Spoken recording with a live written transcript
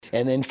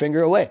and then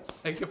finger away.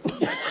 Like a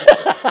professional.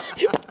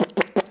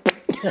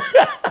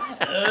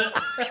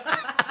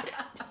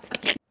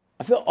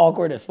 I feel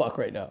awkward as fuck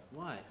right now.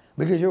 Why?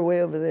 Because you're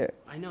way over there.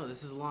 I know,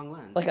 this is a long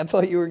lens. Like, I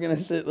thought you were going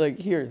to sit, like,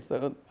 here,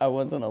 so I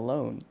wasn't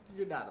alone.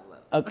 You're not alone.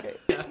 Okay.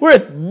 We're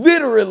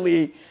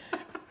literally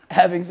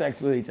having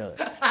sex with each other.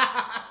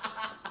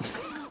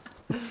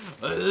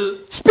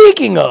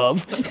 Speaking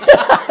of,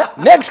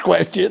 next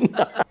question.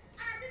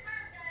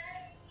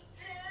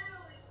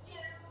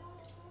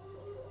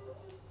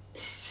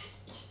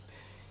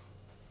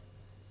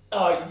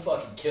 Oh, you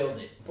fucking killed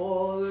it.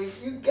 Boy,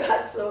 you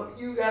got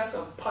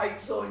some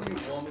pipes on you,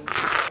 woman.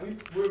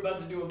 We're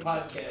about to do a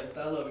podcast.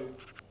 I love you.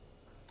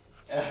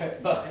 All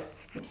right, bye.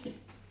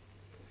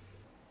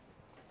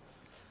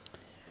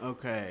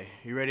 Okay,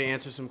 you ready to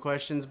answer some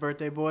questions,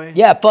 birthday boy?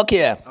 Yeah, fuck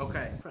yeah.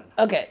 Okay.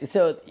 Okay,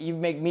 so you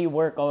make me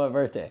work on my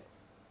birthday.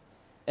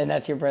 And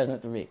that's your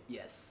present to me.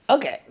 Yes.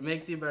 Okay. It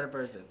makes you a better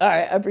person. All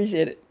right, I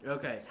appreciate it.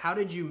 Okay, how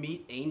did you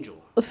meet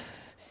Angel?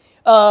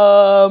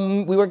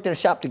 We worked at a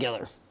shop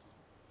together.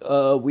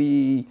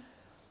 We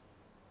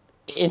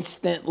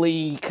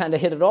instantly kind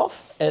of hit it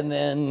off, and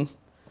then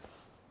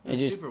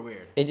It's super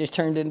weird. It just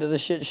turned into the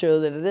shit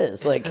show that it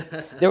is. Like,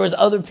 there was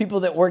other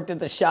people that worked at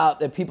the shop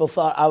that people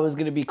thought I was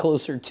going to be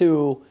closer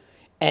to,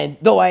 and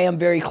though I am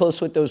very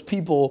close with those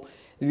people,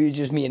 it was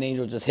just me and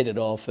Angel just hit it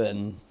off,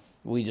 and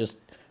we just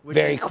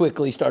very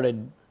quickly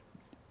started,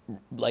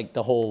 like,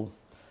 the whole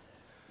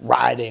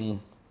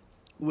riding.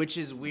 Which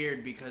is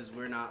weird because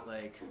we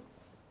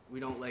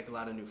don't like a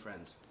lot of new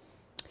friends.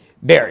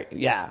 Very,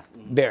 yeah,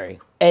 very.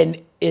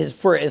 And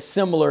as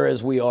similar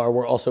as we are,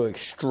 we're also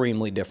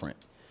extremely different.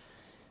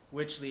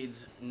 Which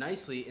leads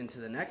nicely into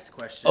the next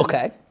question.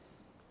 Okay.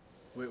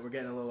 We're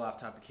getting a little off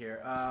topic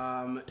here.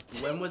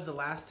 When was the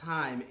last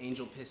time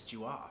Angel pissed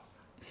you off?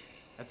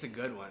 That's a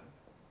good one.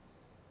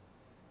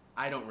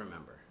 I don't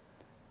remember.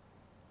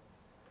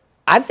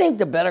 I think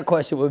the better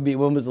question would be,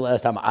 when was the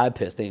last time I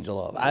pissed Angel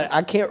off?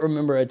 I can't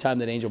remember a time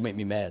that Angel made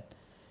me mad.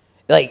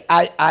 Like,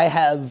 I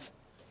have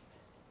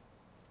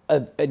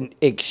an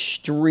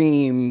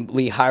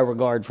extremely high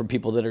regard for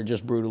people that are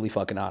just brutally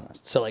fucking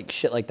honest. So, like,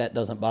 shit like that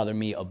doesn't bother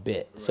me a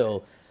bit. Right.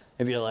 So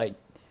if you're like,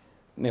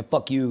 man,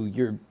 fuck you,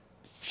 your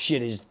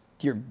shit is,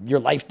 your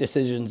life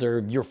decisions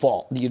are your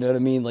fault. You know what I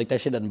mean? Like, that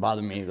shit doesn't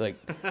bother me. Like,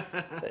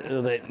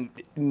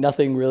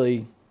 nothing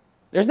really,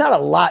 there's not a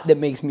lot that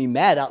makes me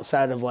mad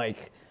outside of,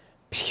 like,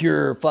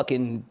 pure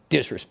fucking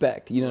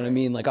disrespect. You know what I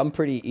mean? Like, I'm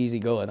pretty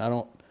easygoing.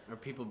 Are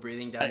people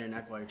breathing down your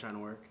neck while you're trying to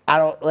work? I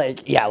don't,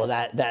 like, yeah, well,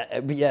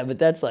 but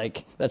that's,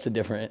 like, that's a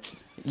different,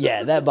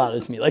 yeah, that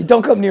bothers me. Like,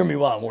 don't come near me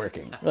while I'm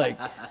working. Like,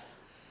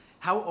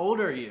 how old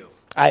are you?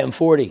 I am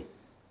 40.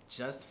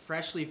 Just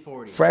freshly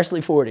 40.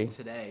 Freshly 40.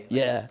 Today. Like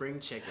yeah. A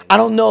spring chicken. I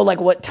don't know, like,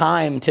 what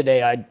time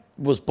today I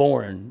was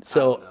born,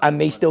 so I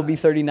may still be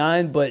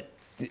 39, but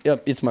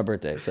it's my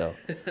birthday, so.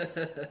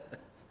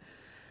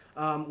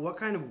 What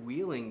kind of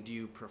wheeling do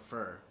you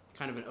prefer?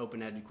 Kind of an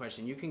open-ended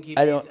question. You can keep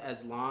these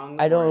as long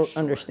I or don't as short.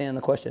 understand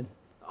the question.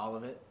 All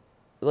of it?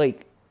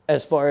 Like,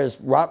 as far as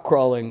rock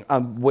crawling,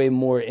 I'm way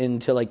more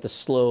into, like, the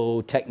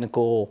slow,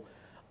 technical.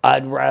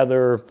 I'd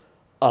rather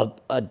a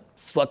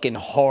fucking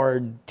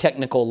hard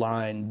technical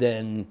line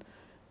than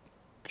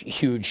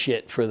huge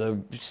shit for the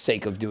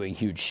sake of doing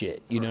huge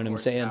shit. You know what I'm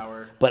saying?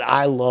 But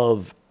I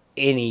love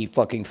any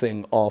fucking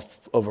thing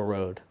off of a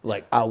road.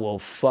 Like, I will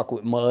fuck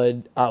with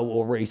mud. I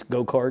will race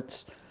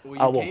go-karts. Well,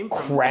 I will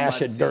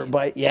crash a dirt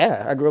bike.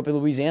 Yeah, I grew up in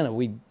Louisiana.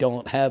 We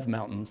don't have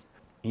mountains.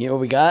 You know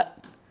what we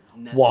got?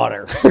 Nothing.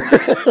 Water.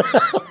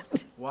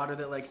 Water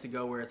that likes to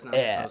go where it's not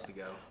supposed to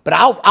go. But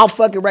I'll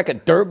fucking wreck a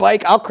dirt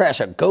bike. I'll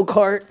crash a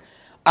go-kart.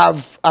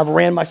 I've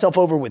ran myself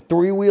over with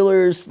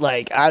three-wheelers.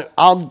 Like,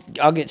 I'll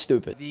get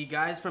stupid. The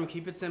guys from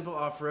Keep It Simple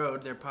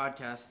Off-Road, their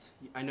podcast,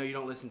 I know you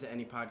don't listen to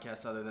any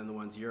podcasts other than the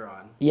ones you're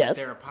on. Yes.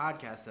 They're a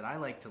podcast that I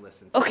like to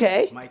listen to.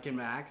 Okay. Mike and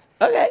Max.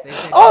 Okay.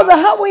 Oh, the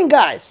Hot Wing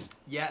guys.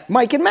 Yes.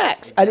 Mike and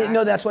Max. Exactly. I didn't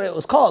know that's what it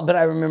was called, but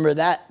I remember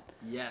that.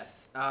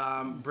 Yes.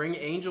 Bring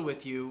Angel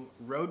with you.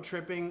 Road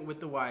tripping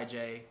with the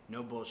YJ.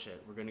 No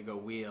bullshit. We're going to go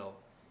wheel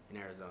in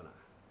Arizona.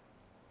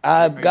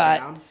 I've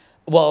got...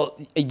 Well,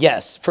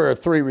 yes, for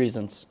 3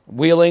 reasons.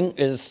 Wheeling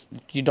is,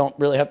 you don't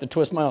really have to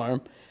twist my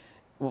arm.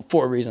 Well,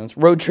 4 reasons.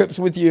 Road trips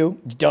with you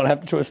don't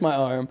have to twist my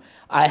arm.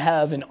 I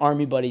have an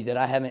army buddy that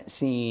I haven't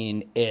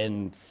seen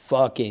in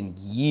fucking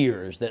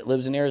years that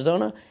lives in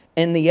Arizona,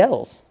 and the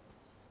Yells.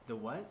 The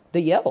what?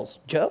 The Yells.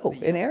 Joe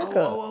and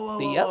Erica.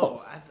 The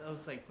Yells. I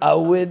was like, I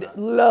would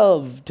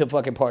love to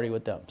fucking party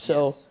with them.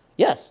 So,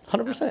 yes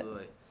 100%.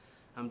 Absolutely.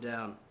 I'm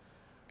down.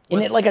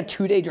 Isn't it like a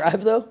 2-day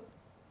drive, though?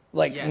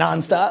 Like,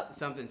 nonstop?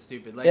 Something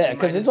stupid. Like, yeah,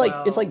 because it's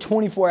like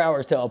 24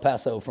 hours to El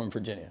Paso from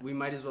Virginia. We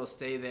might as well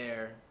stay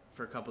there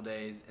for a couple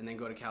days and then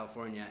go to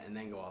California and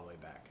then go all the way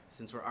back,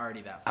 since we're already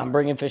that far. I'm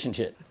bringing fish and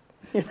shit.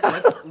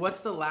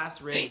 What's the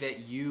last rig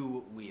that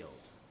you wheeled?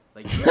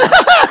 Like, you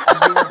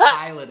were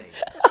piloting.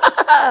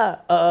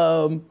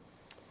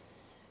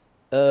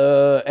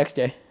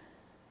 XJ.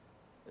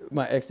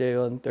 My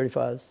XJ on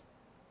 35s.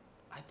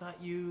 I thought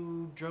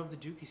you drove the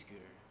Dookie scooter.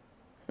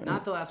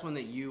 Not the last one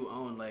that you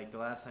owned, like the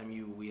last time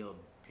you wheeled,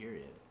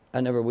 period. I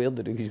never wheeled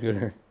the Dookie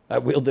scooter. I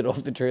wheeled it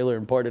off the trailer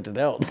and parted it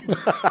out.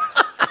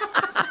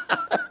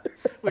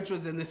 Which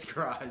was in this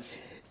garage.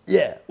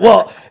 Yeah.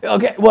 Well,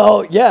 okay.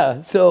 Well,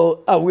 yeah.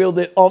 So I wheeled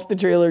it off the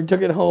trailer,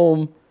 took it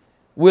home,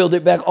 wheeled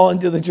it back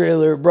onto the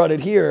trailer, brought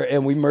it here,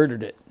 and we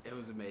murdered it. It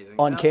was amazing.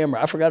 On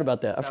camera. I forgot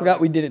about that. I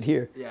forgot we did it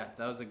here. Yeah,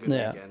 that was a good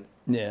Yeah. weekend.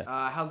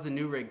 Yeah. How's the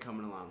new rig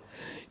coming along?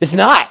 It's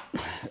not.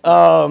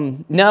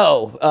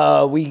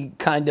 No. We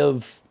kind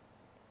of.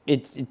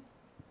 It's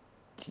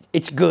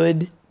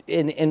good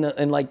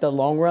in like the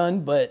long run,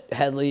 but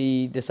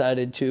Hadley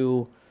decided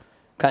to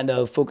kind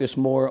of focus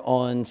more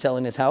on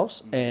selling his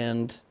house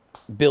and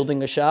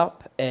building a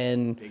shop.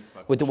 And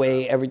with the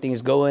way everything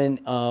is going,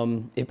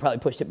 it probably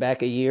pushed it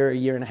back a year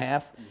and a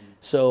half.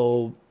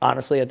 So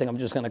honestly, I think I'm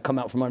just going to come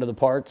out from under the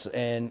parts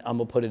and I'm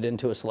going to put it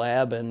into a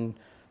slab and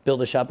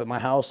build a shop at my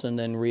house and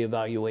then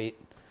reevaluate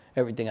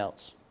everything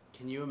else.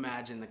 Can you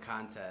imagine the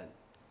content?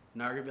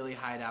 Nargabilly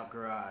Hideout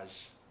Garage.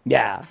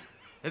 Yeah.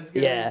 It's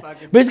gonna Yeah. be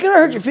fucking But it's going to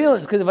hurt your stupid.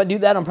 feelings because if I do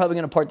that, I'm probably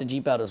going to part the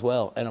Jeep out as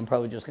well. And I'm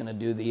probably just going to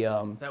do the,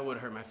 That would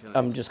hurt my feelings.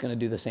 I'm just going to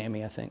do the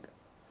Sammy, I think.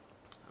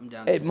 I'm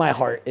down. to do My the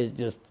heart is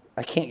just,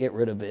 I can't get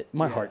rid of it.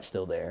 My Yeah. heart's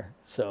still there.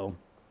 So,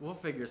 We'll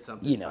figure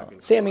something. you know, fucking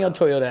cool Sammy on out.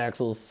 Toyota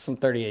axles, some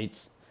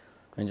 38s,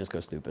 and just go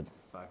stupid.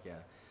 Fuck yeah.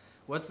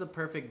 What's the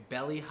perfect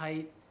belly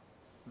height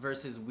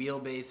versus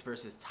wheelbase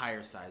versus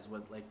tire size?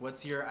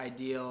 What's your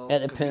ideal?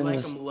 It 'Cause you like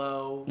depends. them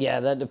low. Yeah,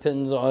 that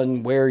depends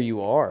on where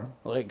you are.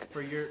 Like,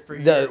 For your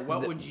the-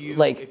 what the- would you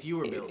like, if you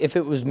were building? If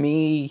it was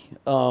me,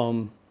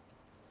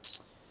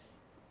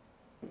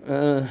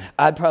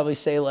 I'd probably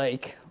say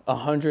like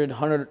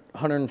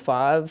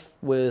 105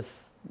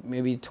 with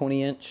maybe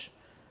 20-inch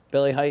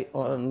belly height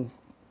on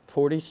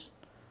 40s,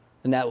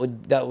 and that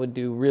would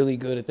do really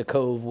good at the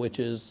Cove, which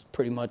is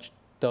pretty much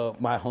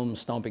my home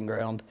stomping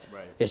ground.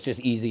 Right. It's just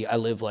easy. I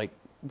live like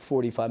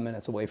 45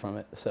 minutes away from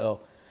it, so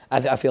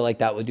I feel like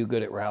that would do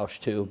good at Roush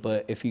too.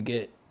 But if you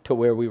get to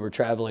where we were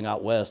traveling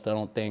out west, I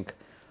don't think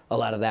a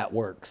lot of that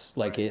works.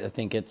 Like Right. I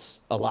think it's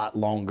a lot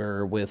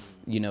longer with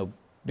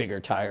bigger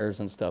tires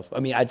and stuff. I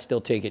mean, I'd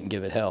still take it and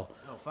give it hell.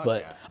 Oh, fuck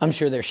but yeah. I'm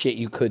sure there's shit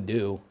you could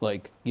do,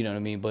 like, you know what I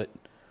mean? But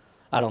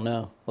I don't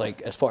know,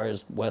 like, as far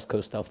as West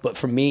Coast stuff. But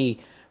for me,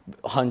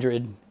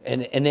 100,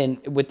 and then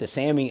with the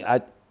Sammy,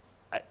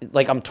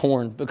 I'm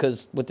torn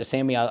because with the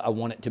Sammy, I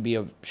want it to be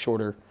a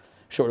shorter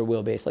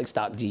wheelbase, like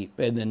stock Jeep.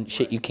 And then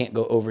shit you can't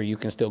go over, you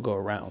can still go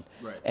around.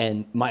 Right.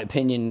 And my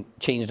opinion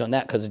changed on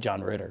that because of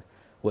John Ritter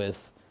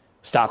with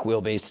stock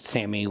wheelbase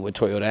Sammy with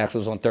Toyota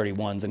axles on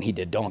 31s, and he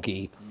did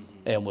donkey.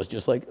 And was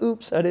just like,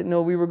 oops, I didn't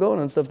know we were going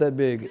on stuff that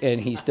big. And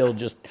he still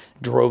just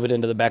drove it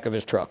into the back of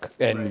his truck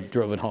and Right.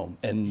 drove it home.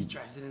 He And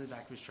drives it in the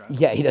back of his truck.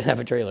 yeah, he doesn't have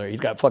a trailer. He's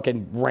got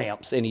fucking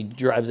ramps and he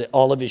drives it.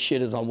 All of his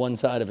shit is on one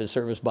side of his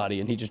service body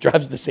and he just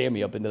drives the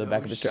Sammy up into the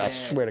back of his truck. I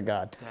shit. swear to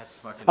God. That's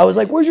fucking. I was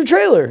like, amazing. where's your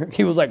trailer?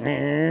 He was like,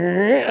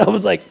 I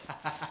was like,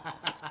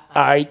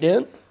 all right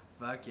then.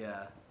 Fuck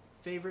yeah.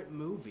 Favorite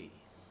movie?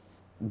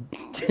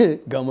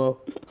 Gummo.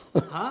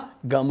 Huh?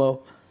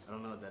 Gummo. I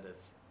don't know what that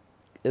is.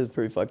 It was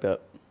pretty fucked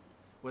up.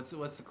 What's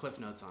the cliff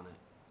notes on it?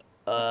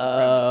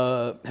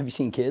 Have you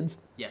seen Kids?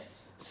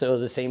 Yes. So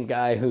the same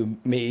guy who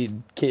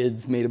made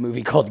Kids made a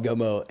movie called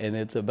Gummo, and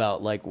it's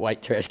about like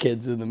white trash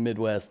kids in the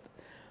Midwest,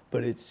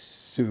 but it's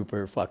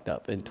super fucked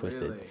up and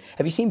twisted. Really?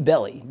 Have you seen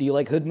Belly? Do you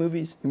like hood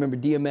movies? Remember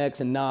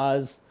DMX and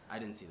Nas? I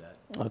didn't see that.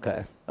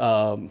 Okay.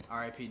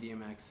 R.I.P.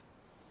 DMX.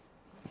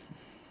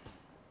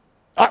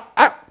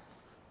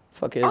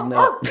 Fucking. I don't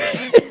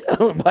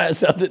know why I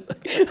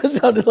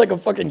sounded like a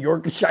fucking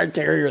Yorkshire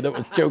Terrier that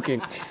was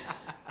choking.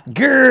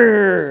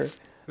 Grrr.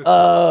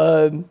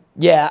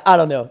 Yeah, I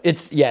don't know.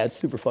 It's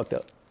super fucked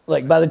up.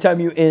 Like by the time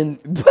you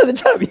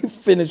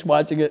finish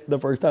watching it the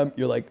first time,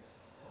 you're like,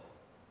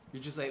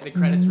 You're just like the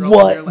credits roll.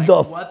 what, You're like,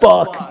 the, what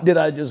fuck the fuck did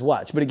I just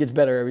watch? But it gets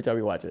better every time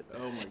you watch it.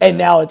 Oh my And God.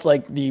 now it's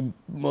like the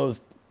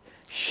most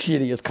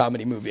shittiest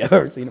comedy movie I've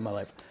ever seen in my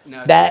life. No,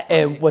 it's That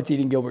funny. and What's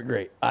Eating Gilbert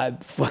Grape. I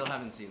Still fuck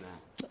haven't seen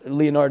that.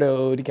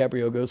 Leonardo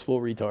DiCaprio goes full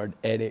retard,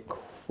 and it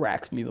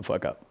cracks me the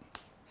fuck up.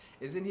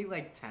 Isn't he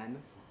like 10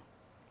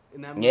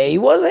 in that movie? Yeah, he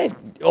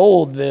wasn't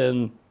old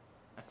then.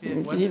 I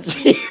feel what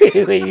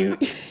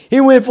He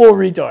went full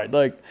retard.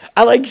 Like,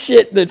 I like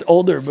shit that's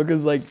older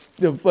because like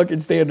the fucking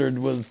standard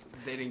was.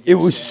 they didn't It give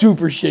a was shit.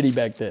 super shitty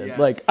back then. Yeah.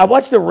 Like, I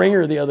watched The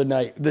Ringer the other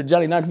night, the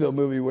Johnny Knoxville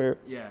movie where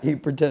Yeah. he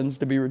pretends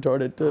to be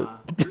retarded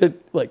to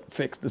like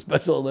fix the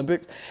Special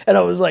Olympics, and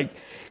I was like,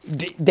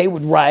 they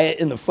would riot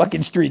in the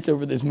fucking streets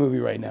over this movie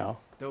right now.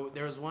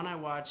 There was one I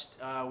watched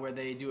where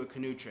they do a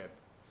canoe trip,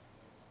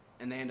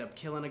 and they end up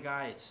killing a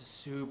guy. It's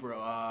super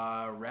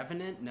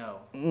Revenant. No.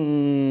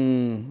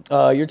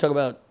 You're talking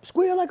about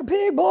Squeal Like a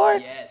Pig, boy.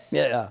 Yes.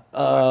 Yeah. I watched that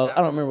I don't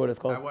for- remember what it's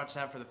called. I watched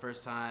that for the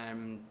first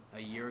time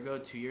a year ago,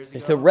 2 years ago.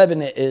 It's The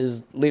Revenant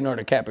is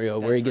Leonardo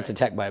DiCaprio, where he That's gets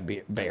right. attacked by a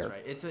bear. That's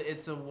right.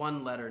 It's a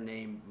one-letter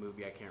name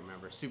movie. I can't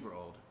remember. Super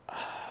old.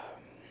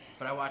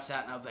 But I watched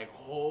that and I was like,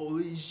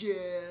 holy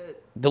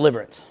shit.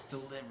 Deliverance.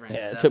 Deliverance.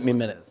 Yeah, it that's took me a what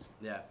minute. is.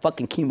 Yeah.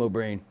 Fucking chemo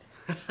brain.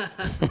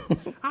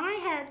 I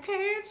had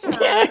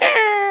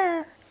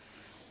cancer.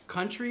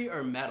 Country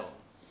or metal?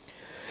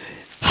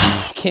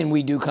 Can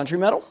we do country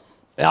metal?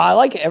 Yeah, I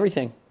like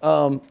everything.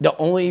 The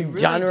only really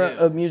genre do.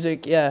 of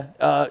music,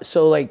 yeah.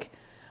 So like,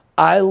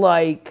 I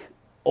like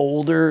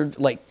older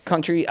like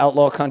country,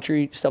 outlaw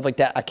country, stuff like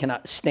that. I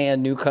cannot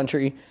stand new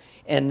country.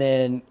 And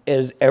then,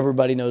 as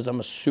everybody knows, I'm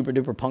a super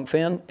duper punk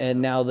fan.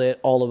 And now that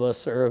all of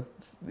us are,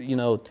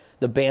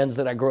 the bands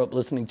that I grew up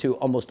listening to,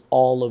 almost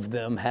all of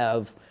them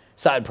have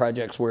side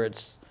projects where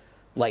it's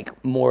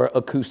like more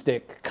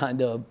acoustic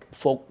kind of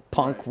folk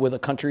punk with a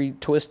country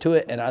twist to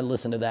it. And I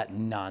listen to that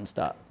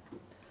nonstop.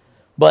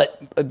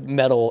 But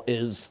metal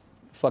is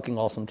fucking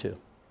awesome too.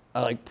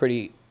 I like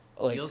pretty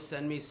You'll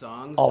send me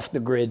songs off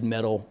the grid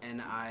metal.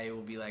 and I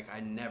will be like,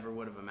 I never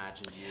would have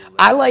imagined you.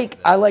 I listening to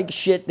this. like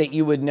shit that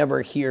you would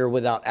never hear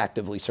without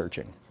actively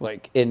searching.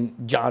 Like, in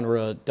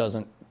genre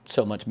doesn't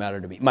so much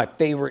matter to me. My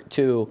favorite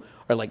two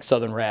are like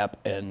southern rap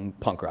and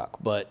punk rock,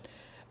 but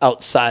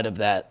outside of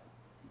that,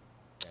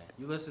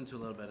 You listen to a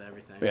little bit of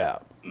everything. yeah.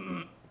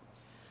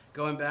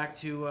 Going back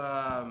to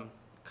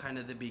kind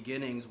of the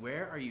beginnings,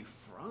 where are you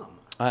from?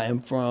 I am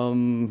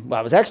from, well,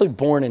 I was actually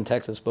born in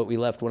Texas, but we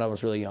left when I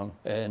was really young.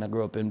 And I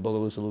grew up in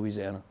Bogalusa,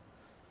 Louisiana.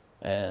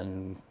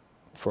 And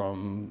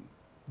from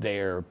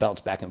there,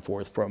 bounced back and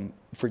forth from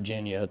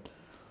Virginia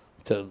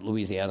to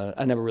Louisiana.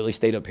 I never really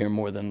stayed up here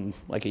more than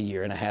like a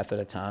year and a half at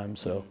a time.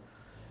 So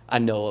I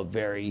know a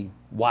very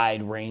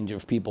wide range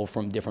of people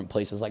from different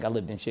places. Like, I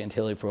lived in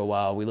Chantilly for a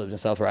while. We lived in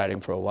South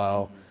Riding for a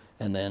while.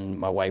 And then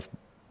my wife,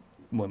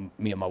 when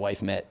me and my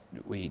wife met,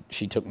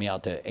 she took me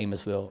out to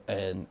Amosville,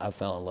 and I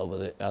fell in love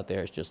with it out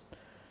there. It's just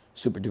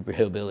super duper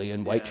hillbilly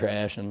and white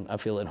trash, and I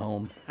feel at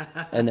home.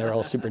 And they're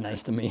all super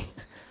nice to me.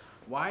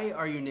 Why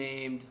are you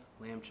named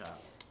Lamb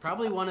Chop?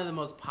 Probably one of the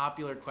most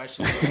popular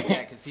questions I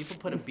get because people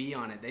put a B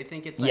on it. They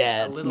think it's like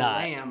Yeah, a it's little not.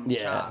 lamb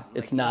Yeah, chop.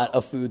 it's Like, not no.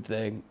 a food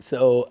thing.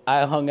 So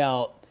I hung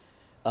out.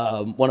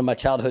 One of my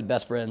childhood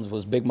best friends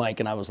was Big Mike,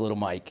 and I was Little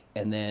Mike.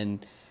 And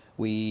then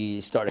we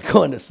started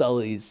going to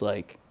Sully's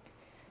like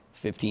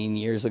 15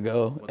 years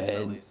ago. What's and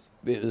Sully's?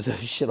 It was a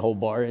shithole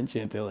bar in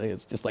Chantilly.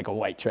 It's just like a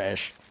white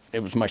trash.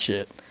 It was my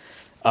shit.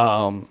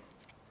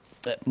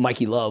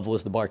 Mikey Love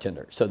was the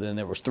bartender. So then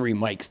there was 3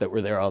 Mikes that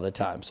were there all the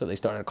time. So they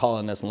started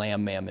calling us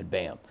Lamb, Ma'am, and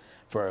Bam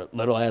for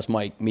little ass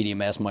Mike,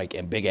 medium ass Mike,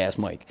 and big ass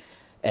Mike.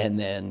 And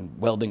then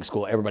welding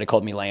school, everybody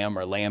called me Lamb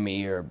or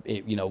Lammy or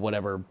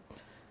whatever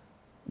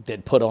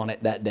they'd put on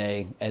it that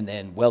day. And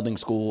then welding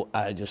school,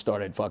 I just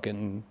started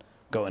fucking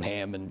going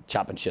ham and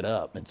chopping shit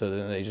up. And so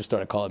then they just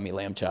started calling me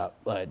Lamb Chop.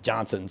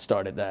 Johnson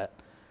started that.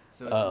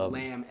 So it's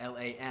Lamb,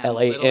 L-A-M.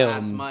 L-A-M. Little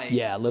ass Mike.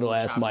 Yeah, little will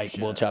ass chop your Mike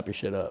shit will up. chop your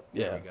shit up.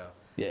 Yeah. There we go.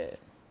 Yeah.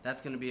 That's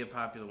going to be a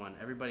popular one.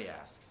 Everybody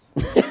asks.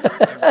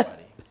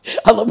 Everybody.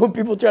 I love when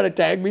people try to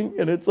tag me,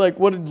 and it's like,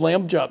 what did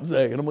Lamb Chop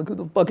say? And I'm like, who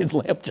the fuck is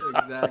Lamb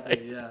Chop?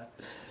 Exactly,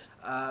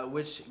 yeah.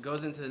 Which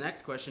goes into the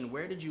next question.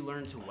 Where did you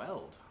learn to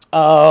weld?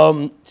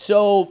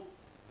 So,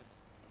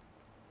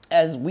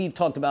 as we've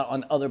talked about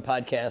on other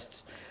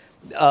podcasts,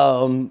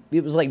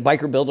 it was like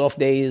biker build-off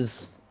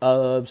days,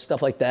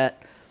 stuff like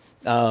that.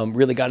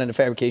 Really got into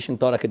fabrication,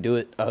 thought I could do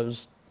it.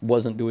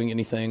 Wasn't doing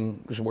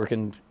anything, was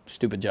working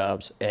stupid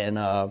jobs.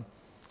 And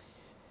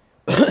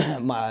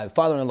my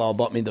father-in-law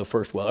bought me the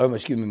first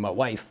my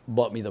wife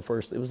bought me the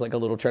first. It was like a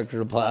little Tractor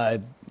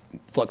Supply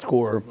flux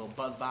core. Little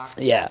buzz box?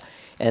 Yeah.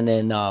 And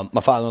then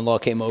my father-in-law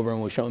came over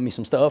and was showing me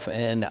some stuff,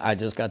 and I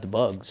just got the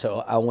bug.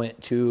 So I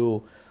went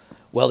to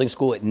welding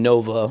school at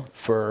Nova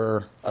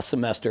for a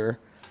semester,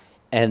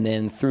 and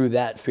then through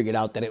that figured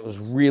out that it was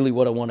really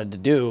what I wanted to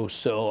do.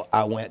 So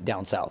I went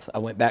down south. I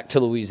went back to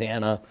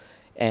Louisiana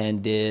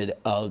and did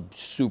a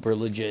super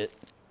legit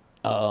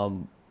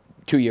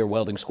 2-year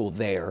welding school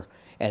there.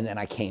 And then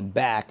I came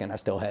back and I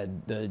still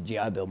had the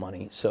GI Bill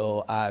money.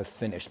 So I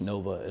finished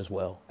Nova as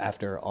well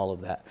after all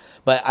of that.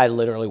 But I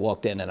literally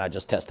walked in and I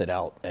just tested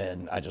out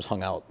and I just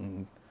hung out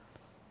and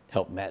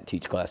helped Matt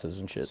teach classes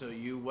and shit. So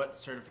what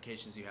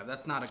certifications do you have?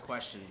 That's not a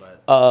question,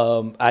 but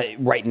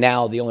Right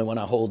now, the only one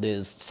I hold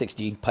is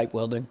 60 pipe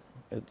welding.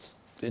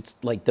 It's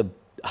like the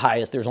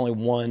highest. There's only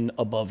one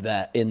above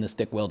that in the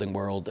stick welding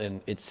world,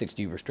 and it's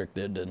 60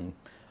 restricted, and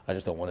I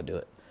just don't want to do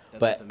it. That's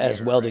But with the as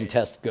mirror, welding right?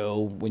 tests go,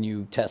 when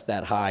you test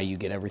that high, you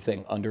get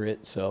everything under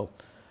it. So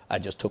I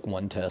just took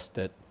one test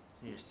that,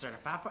 you're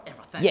certified for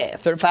everything. yeah,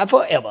 35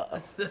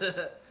 forever.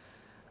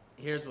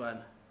 Here's one.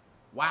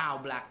 Wow,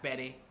 Black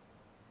Betty.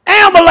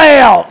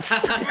 Ambulance!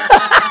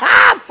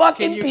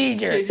 Fucking Can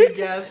Peger. you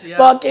guess? Yeah.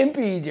 Fucking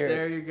Peger.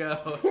 There you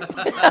go.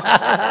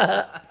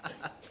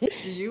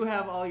 Do you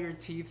have all your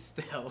teeth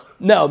still?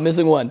 No,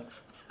 missing one.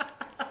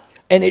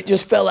 And it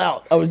just fell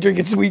out. I was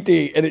drinking sweet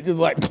tea, and it just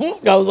like,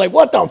 I was like,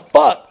 what the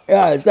fuck?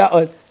 Yeah, it's that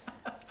one.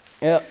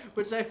 Yeah.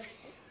 Which I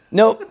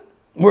Nope.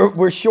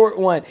 We're short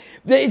one.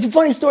 It's a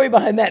funny story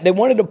behind that. They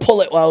wanted to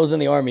pull it while I was in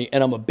the Army,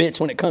 and I'm a bitch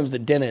when it comes to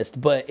dentist,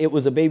 but it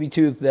was a baby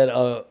tooth that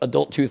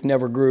adult tooth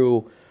never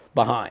grew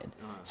behind.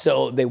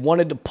 So they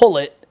wanted to pull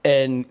it,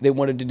 and they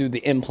wanted to do the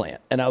implant.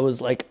 And I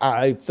was like,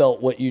 I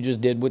felt what you just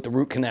did with the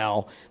root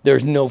canal.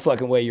 There's no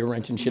fucking way you're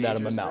wrenching shit out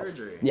of my mouth.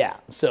 Surgery. Yeah,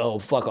 so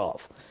fuck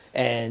off.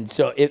 And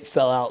so it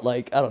fell out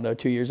like, I don't know,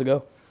 2 years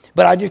ago.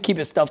 But I just keep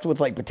it stuffed with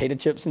like potato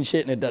chips and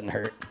shit, and it doesn't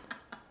hurt.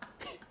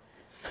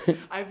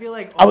 I feel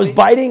like I was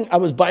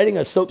biting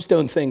a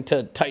soapstone thing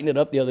to tighten it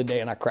up the other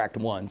day, and I cracked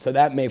one. So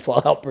that may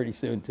fall out pretty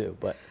soon too.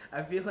 But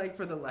I feel like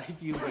for the life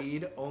you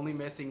lead, only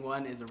missing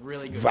one is a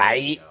really good right.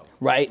 ratio.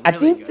 Really I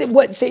think good. that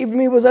what saved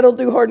me was I don't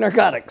do hard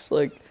narcotics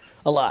like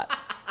a lot.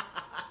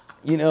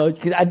 You know,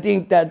 'cause I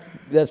think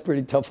that's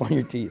pretty tough on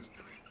your teeth.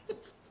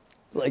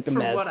 Like the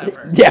From what I've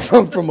heard. Yeah,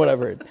 from what I've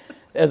heard.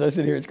 As I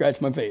sit here and scratch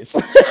my face.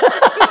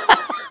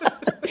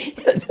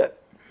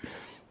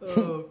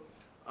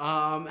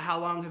 How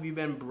long have you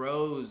been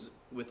bros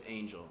with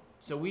Angel?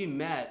 So we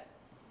met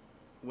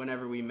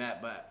whenever we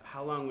met, but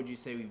how long would you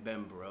say we've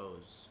been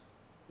bros?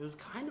 It was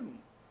kind of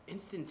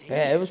instantaneous.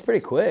 Yeah, it was pretty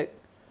quick.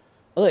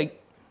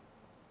 Like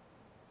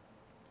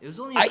it was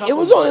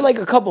only like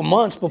a couple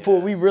months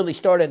before we really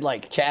started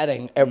like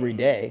chatting every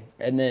day,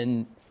 and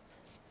then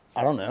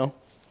I don't know,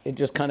 it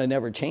just kind of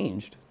never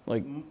changed.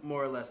 Like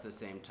more or less the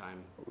same time.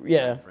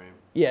 Yeah, frame.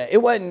 yeah.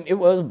 It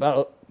was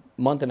about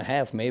a month and a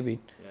half maybe.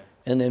 Yeah.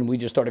 And then we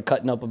just started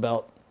cutting up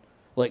about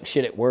like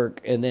shit at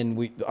work, and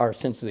then our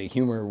sense of the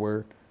humor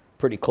were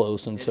pretty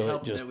close, and It so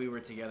helped it just that we were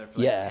together for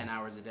like 10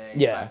 hours a day,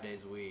 Yeah. 5 days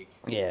a week.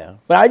 Yeah,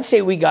 but I'd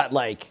say we got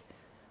like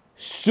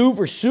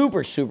super,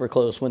 super, super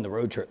close when the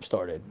road trip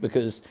started,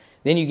 because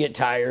then you get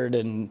tired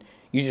and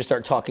you just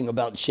start talking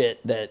about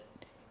shit that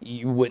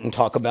you wouldn't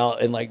talk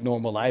about in like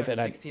normal life. Like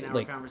and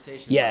 16-hour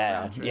conversations. Yeah,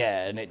 round trips.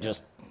 yeah, and it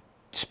just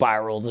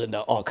spirals into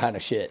all kind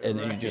of shit, and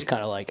then you just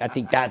kind of like, I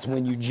think that's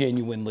when you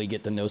genuinely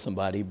get to know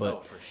somebody.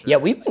 But for sure. yeah,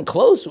 we've been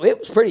close. It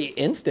was pretty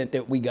instant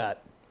that we got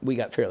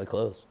fairly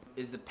close.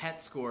 Is the pet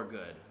score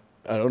good?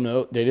 I don't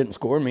know. They didn't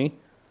score me.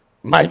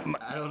 I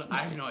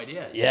have no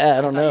idea. Yeah,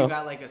 I don't know. You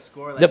got like a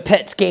score. Like, The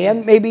PET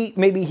scan,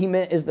 maybe he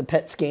meant, is the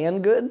PET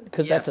scan good?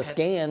 Because yeah, that's a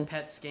scan.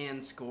 Pet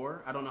scan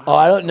score. I don't know. Oh,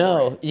 I don't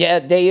know. Yeah,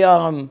 they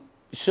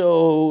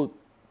so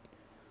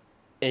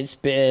it's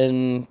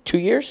been 2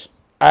 years.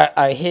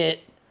 I hit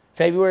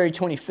February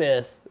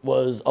 25th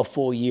was a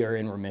full year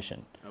in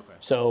remission. Okay.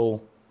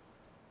 So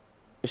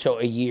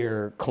a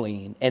year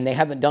clean, and they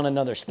haven't done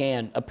another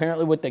scan.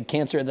 Apparently, with the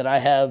cancer that I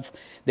have,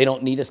 they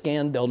don't need a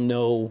scan. They'll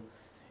know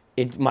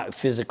it.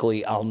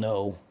 Physically, I'll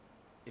know.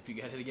 If you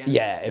get it again.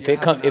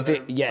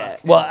 Yeah,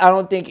 Well, I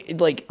don't think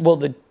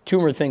the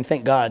tumor thing.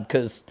 Thank God,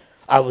 because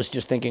I was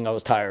just thinking I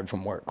was tired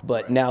from work.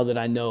 But now that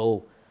I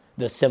know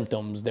the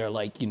symptoms, they're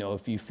like,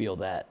 if you feel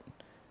that,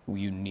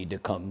 you need to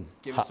come.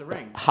 Give us a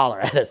ring.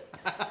 Holler at us.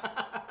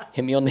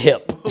 Hit me on the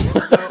hip.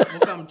 We'll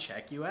come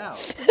check you out.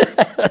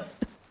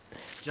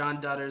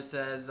 John Dutter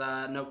says,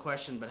 no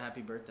question, but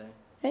happy birthday.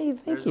 Hey,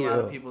 thank There's you. a lot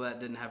of people that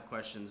didn't have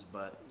questions,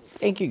 but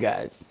thank you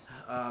guys.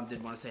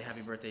 did want to say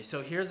happy birthday.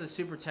 So here's a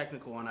super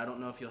technical one. I don't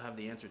know if you'll have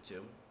the answer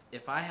to.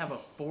 If I have a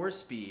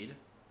 4-speed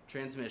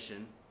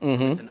transmission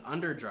with an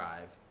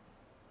underdrive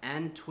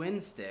and twin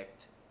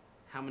sticked,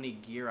 how many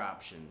gear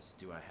options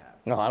do I have?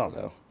 No, I don't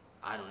know.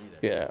 I don't either.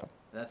 Yeah.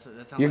 That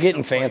sounds You're like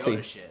getting some fancy.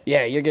 Toyota shit.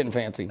 Yeah, you're getting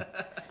fancy.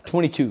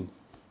 22.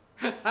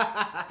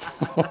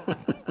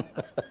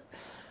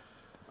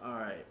 All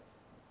right.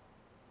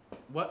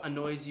 What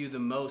annoys you the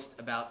most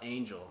about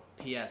Angel?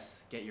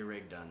 P.S. Get your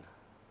rig done.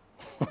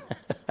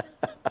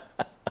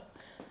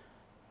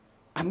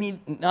 I mean,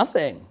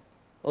 nothing.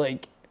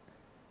 Like,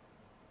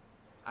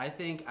 I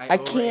think I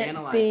can't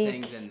overanalyze think-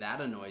 things, and that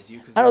annoys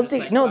you. I don't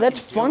think, no, that's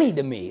funny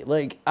to me.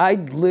 Like, I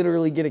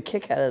literally get a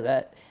kick out of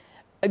that.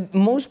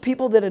 Most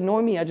people that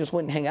annoy me, I just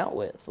wouldn't hang out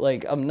with.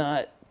 Like, I'm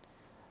not,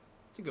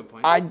 That's a good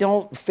point. I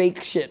don't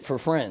fake shit for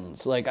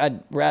friends. Like,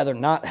 I'd rather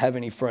not have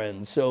any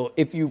friends. So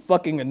if you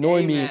fucking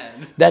annoy me,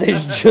 Amen. that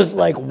is just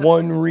like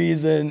one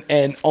reason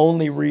and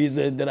only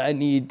reason that I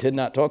need to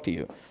not talk to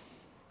you.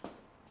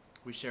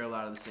 We share a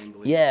lot of the same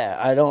beliefs. Yeah,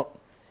 I don't.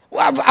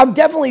 Well, I've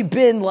definitely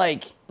been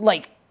like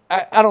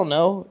I don't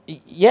know.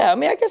 Yeah, I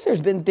mean, I guess there's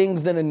been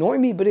things that annoy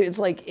me, but it's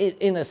like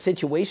in a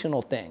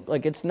situational thing.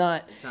 Like it's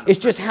not. It's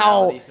a just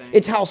how personality thing.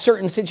 it's how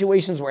certain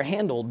situations were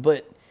handled.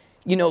 But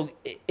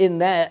in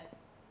that,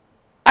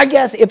 I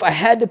guess if I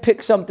had to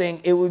pick something,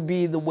 it would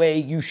be the way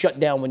you shut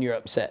down when you're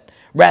upset,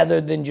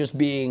 rather than just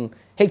being,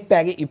 "Hey,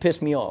 faggot, you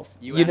pissed me off."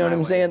 You You and know my what I'm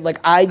wife. saying? Like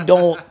I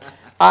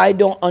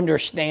don't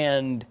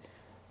understand.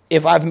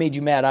 If I've made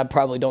you mad, I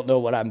probably don't know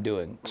what I'm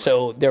doing. Right.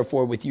 So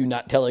therefore, with you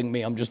not telling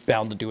me, I'm just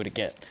bound to do it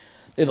again.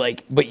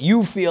 But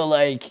you feel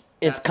like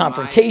it's That's my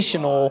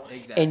confrontational, flaw.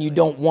 Exactly. and you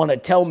don't want to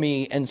tell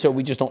me, and so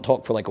we just don't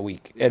talk for like a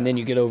week, and then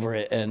you get over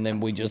it, and then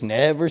we just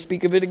never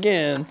speak of it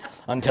again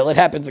until it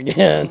happens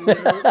again.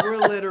 We're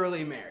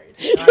literally married.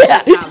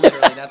 Yeah. Not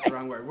literally. That's the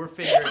wrong word. We're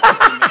figuratively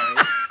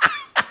married.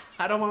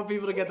 I don't want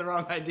people to get the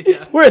wrong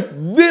idea. We're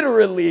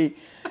literally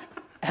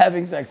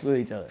having sex with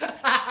each other.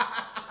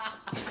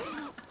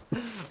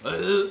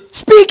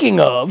 Speaking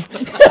of,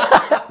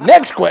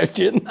 next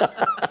question.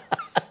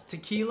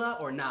 Tequila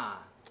or nah?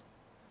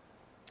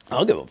 I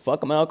don't give a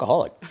fuck. I'm an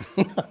alcoholic.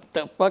 What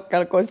the fuck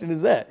kind of question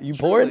is that? You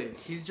pouring? Truly.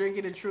 He's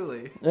drinking it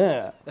truly.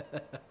 Yeah.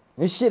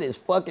 This shit is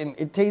fucking,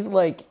 it tastes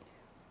like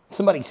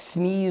somebody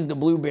sneezed a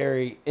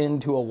blueberry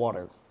into a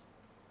water.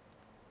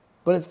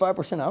 But it's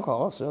 5%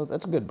 alcohol, so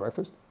that's a good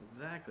breakfast.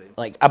 Exactly.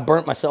 Like, I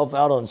burnt myself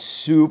out on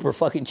super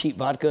fucking cheap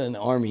vodka in the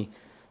Army.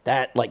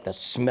 That, like, the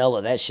smell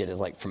of that shit is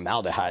like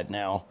formaldehyde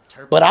now.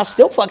 But I'll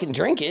still fucking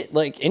drink it.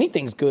 Like,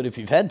 anything's good if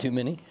you've had too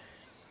many.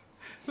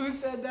 Who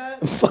said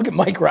that? Fucking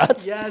Mike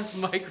Rotz. Yes,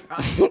 Mike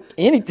Rotz.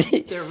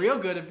 Anything. They're real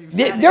good if you've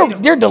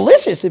had They're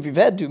delicious if you've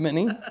had too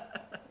many.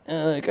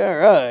 Like, all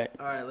right.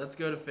 All right, let's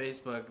go to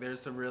Facebook.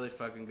 There's some really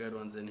fucking good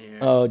ones in here.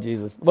 Oh,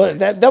 Jesus. What,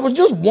 that was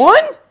just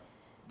one?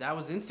 That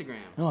was Instagram.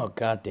 Oh,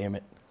 God damn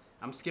it.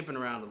 I'm skipping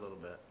around a little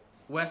bit.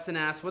 Weston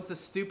asks, what's the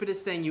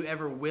stupidest thing you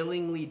ever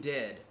willingly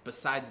did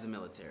besides the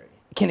military?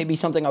 Can it be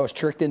something I was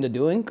tricked into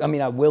doing? I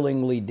mean, I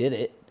willingly did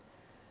it.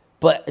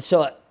 But,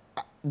 so,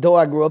 though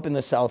I grew up in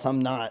the South,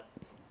 I'm not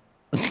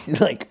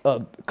like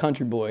a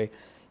country boy.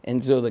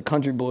 And so the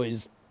country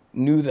boys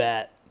knew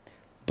that,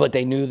 but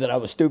they knew that I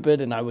was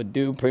stupid and I would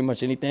do pretty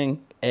much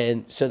anything.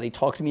 And so they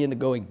talked me into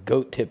going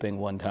goat tipping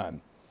one time.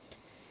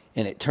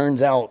 And it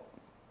turns out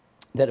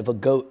that if a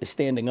goat is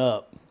standing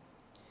up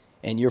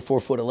and you're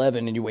 4'11"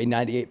 and you weigh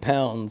 98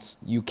 pounds,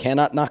 you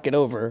cannot knock it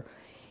over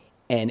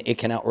and it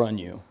can outrun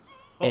you.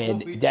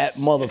 And Holy that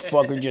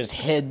motherfucker just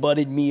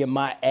headbutted me in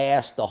my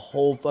ass the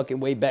whole fucking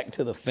way back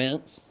to the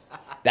fence.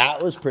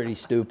 That was pretty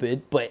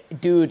stupid.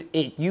 But, dude,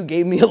 you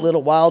gave me a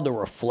little while to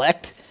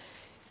reflect.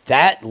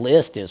 That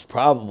list is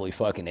probably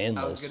fucking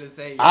endless. I was going to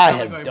say,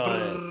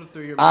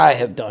 I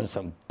have done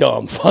some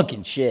dumb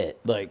fucking shit.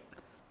 Like,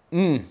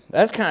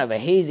 that's kind of a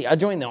hazy. I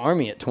joined the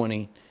Army at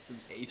 20.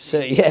 So,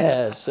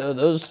 yeah, so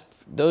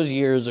those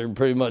years are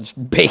pretty much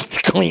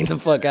baked clean the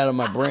fuck out of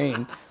my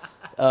brain.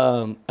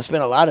 I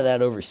spent a lot of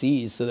that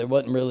overseas, so there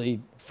wasn't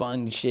really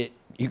fun shit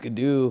you could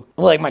do.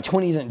 Like my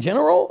 20s in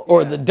general,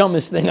 or the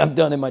dumbest thing I've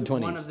done in my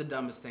 20s? One of the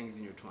dumbest things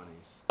in your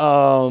 20s.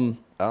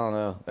 I don't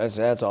know.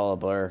 That's all a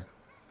blur.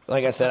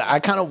 Like I said, I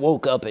kind of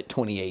woke up at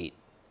 28,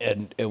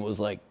 and it was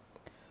like,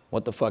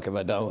 what the fuck have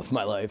I done with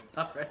my life?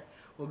 All right,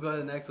 we'll go to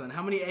the next one.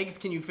 How many eggs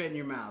can you fit in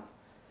your mouth?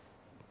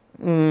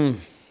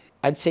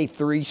 I'd say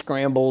 3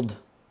 scrambled.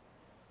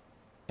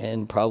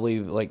 And probably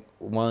like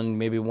 1,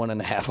 maybe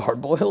 1.5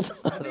 hard-boiled.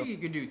 I think you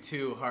could do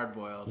 2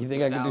 hard-boiled. You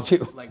think I could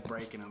do 2? Like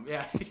breaking them.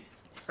 Yeah,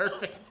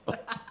 perfect.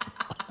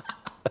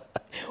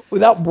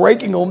 Without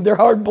breaking them, they're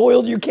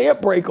hard-boiled. You can't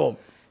break them.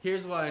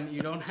 Here's one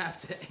you don't have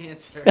to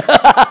answer.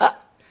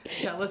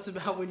 Tell us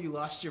about when you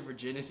lost your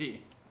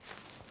virginity.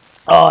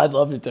 Oh, I'd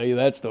love to tell you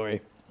that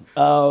story.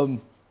 I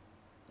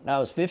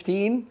was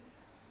 15,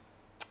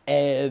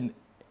 and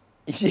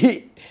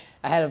I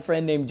had a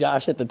friend named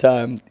Josh at the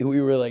time.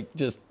 We were like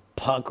just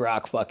punk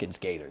rock fucking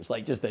skaters,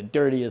 like just the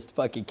dirtiest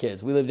fucking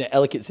kids. We lived in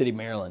Ellicott City,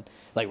 Maryland,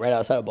 like right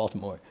outside of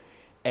Baltimore.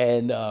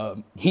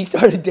 And he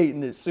started dating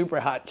this super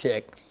hot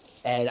chick,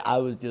 and I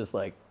was just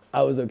like,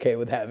 I was okay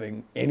with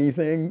having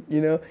anything, you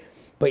know?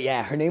 But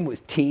yeah, her name was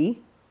T,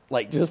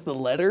 like just the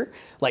letter,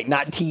 like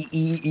not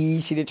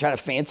T-E-E. She didn't try to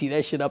fancy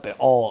that shit up at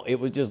all. It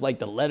was just like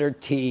the letter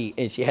T,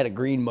 and she had a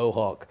green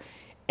mohawk.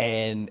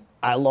 And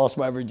I lost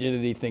my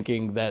virginity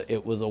thinking that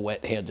it was a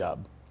wet hand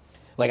job.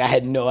 Like I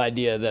had no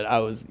idea that I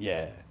was,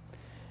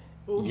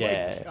 Oh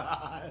yeah. My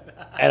God.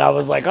 And I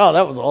was like, oh,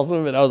 that was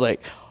awesome. And I was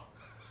like,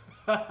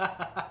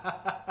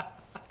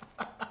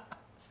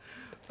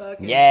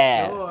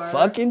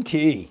 fucking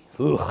T.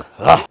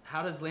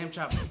 How does Lamb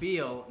Chop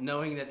feel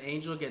knowing that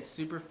Angel gets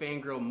super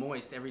fangirl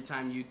moist every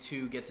time you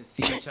two get to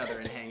see each other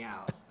and hang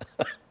out?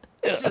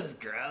 It's just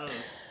gross.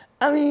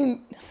 I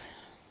mean,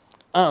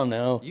 I don't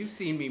know. You've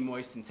seen me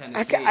moist in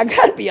Tennessee. I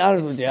gotta be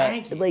honest with you.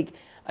 stanky. Like,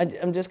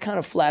 I'm just kind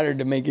of flattered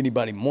to make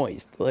anybody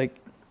moist. Like,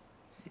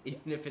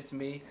 Even if it's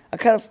me. I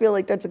kind of feel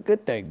like that's a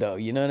good thing, though.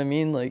 You know what I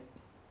mean? Like,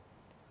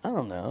 I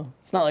don't know.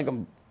 It's not like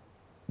I'm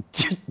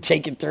just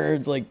taking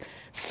turns, like,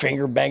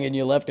 finger banging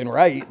you left and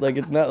right. Like,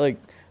 it's not like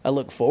I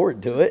look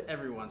forward to it.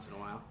 Every once in a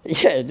while.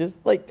 Yeah, just,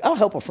 like, I'll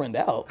help a friend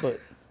out, but...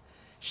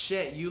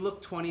 Shit, you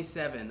look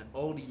 27.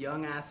 Old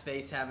young ass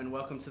face having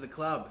welcome to the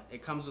club.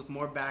 It comes with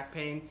more back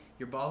pain.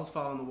 Your balls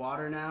fall in the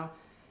water now.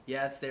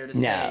 Yeah, it's there to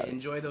stay. No.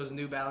 Enjoy those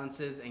New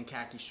Balances and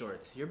khaki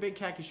shorts. You're a big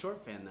khaki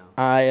short fan now.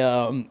 I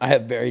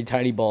have very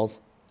tiny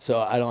balls, so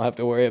I don't have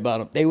to worry about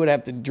them. They would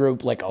have to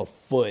droop like a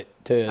foot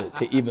to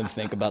even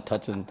think about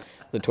touching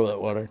the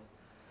toilet water.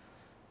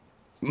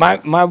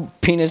 My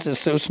penis is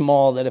so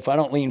small that if I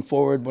don't lean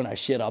forward when I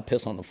shit, I'll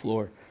piss on the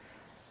floor.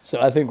 So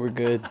I think we're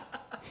good.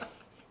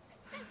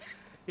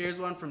 Here's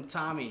one from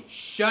Tommy.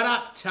 Shut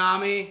up,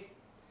 Tommy.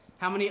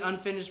 How many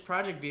unfinished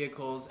project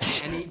vehicles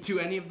do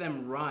any of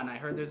them run? I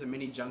heard there's a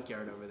mini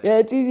junkyard over there. Yeah,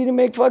 it's easy to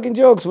make fucking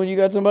jokes when you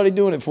got somebody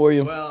doing it for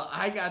you. Well,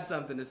 I got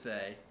something to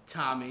say.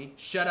 Tommy.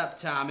 Shut up,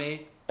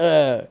 Tommy.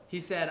 He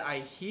said, I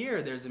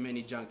hear there's a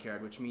mini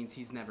junkyard, which means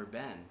he's never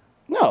been.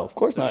 No, of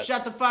course not.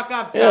 Shut the fuck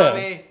up,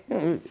 Tommy.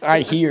 Yeah.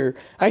 I hear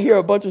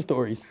a bunch of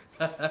stories.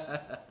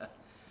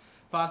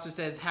 Foster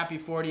says, happy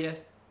 40th.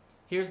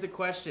 Here's the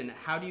question: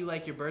 how do you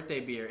like your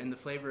birthday beer? In the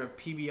flavor of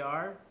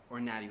PBR or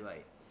Natty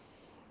Light?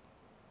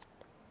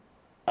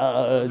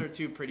 Those are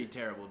two pretty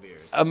terrible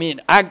beers. I mean,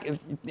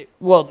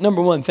 well,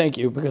 number one, thank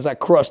you, because I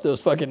crushed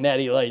those fucking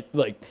Natty Light.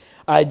 Like,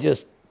 I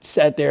just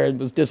sat there and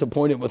was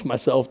disappointed with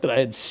myself that I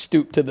had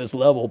stooped to this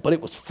level, but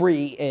it was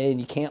free and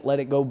you can't let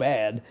it go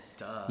bad.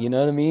 Duh. You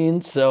know what I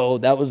mean? So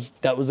that was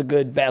a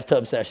good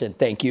bathtub session.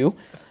 Thank you.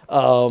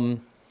 I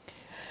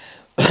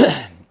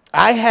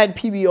had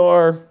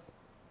PBR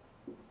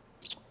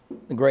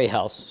the Gray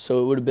House,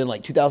 so it would have been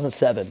like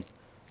 2007.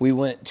 We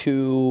went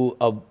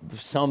to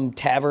some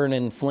tavern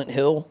in Flint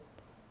Hill,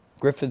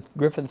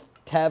 Griffith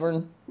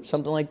Tavern,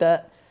 something like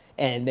that.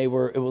 And it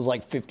was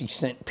like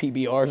 50-cent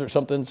PBRs or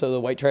something. So the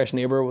white trash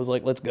neighbor was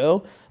like, let's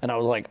go. And I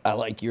was like, I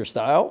like your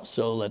style,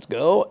 so let's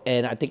go.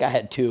 And I think I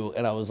had 2,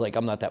 and I was like,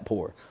 I'm not that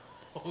poor.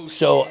 Oh,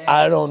 so shit.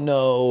 I don't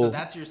know. So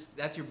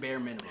that's your bare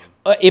minimum.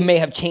 It may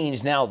have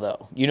changed now,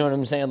 though. You know what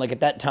I'm saying? Like, at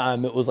that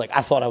time, it was like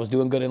I thought I was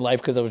doing good in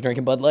life because I was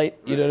drinking Bud Light.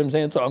 You know what I'm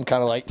saying? So I'm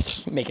kind of like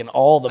making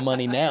all the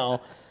money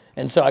now.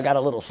 And so I got a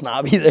little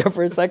snobby there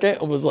for a second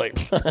and was like,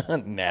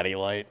 Natty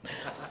Light.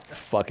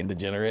 Fucking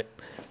degenerate.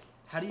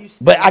 How do you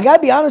stay? But I got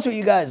to be honest with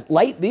you guys.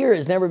 Light beer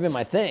has never been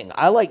my thing.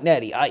 I like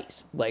Natty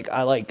Ice. Like,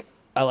 I like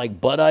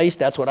Bud Ice.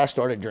 That's what I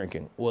started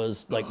drinking.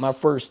 Was like my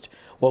first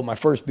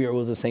beer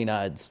was a St.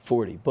 Ides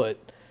 40. But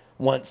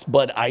once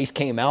Bud Ice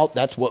came out,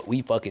 that's what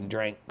we fucking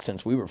drank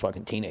since we were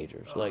fucking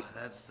teenagers. Like,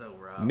 that's so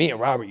rough. me and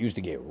Robert used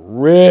to get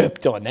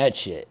ripped on that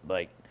shit.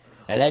 Like,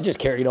 and that just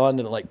carried on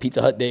to like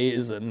Pizza Hut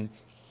days.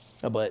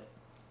 But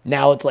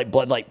now it's like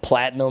Bud Light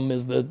Platinum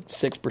is the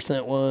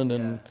 6% one.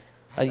 And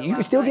you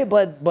can still get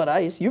Bud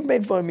Ice. You've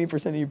made fun of me for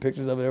sending you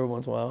pictures of it every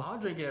once in a while. I'll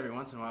drink it every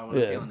once in a while when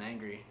I'm feeling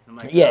angry. I'm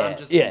like, I'm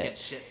just gonna get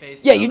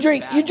shit-faced. Yeah, you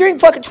drink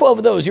fucking 12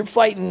 of those. You're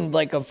fighting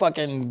like a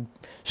fucking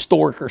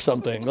stork or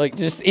something. Like,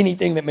 just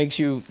anything that makes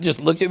you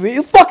just look at me.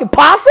 You fucking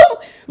possum?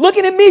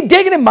 Looking at me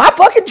digging in my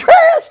fucking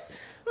trash?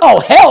 Oh,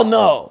 hell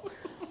no.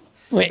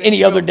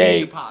 Any other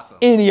day,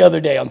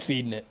 I'm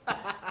feeding it.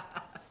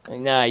 Like,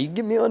 nah, you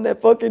get me on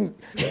that fucking,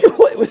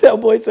 what was that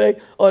boy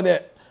say? On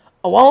that,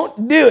 I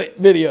won't do it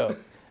video.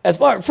 As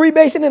far as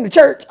freebasing in the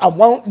church, I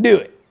won't do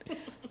it.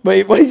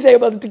 But what did he say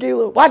about the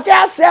tequila? Watch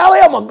out, Sally,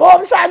 I'm going to go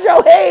inside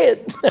your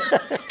head.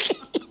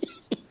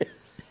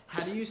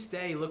 How do you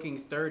stay looking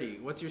 30?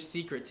 What's your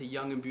secret to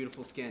young and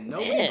beautiful skin?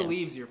 Nobody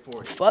believes you're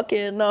 40.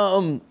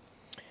 Fucking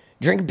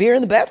drink beer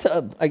in the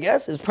bathtub, I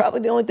guess, is probably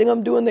the only thing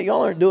I'm doing that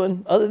y'all aren't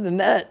doing. Other than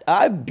that,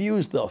 I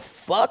abuse the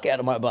fuck out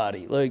of my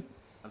body. Like,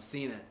 I've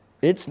seen it.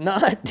 It's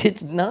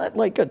not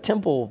like a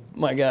temple,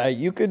 my guy.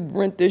 You could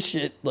rent this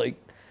shit like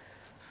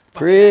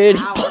pretty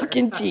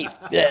fucking cheap.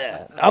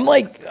 Yeah. I'm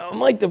like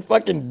the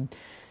fucking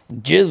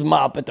jizz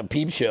mop at the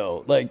peep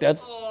show. Like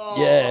that's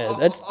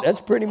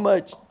pretty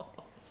much.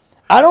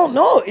 I don't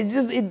know.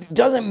 It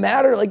doesn't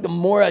matter. Like the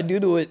more I do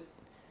to it,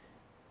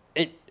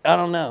 I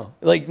don't know.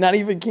 Like not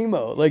even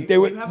chemo. Like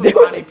you have a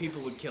body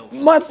people would kill.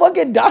 My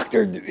fucking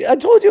doctor, I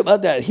told you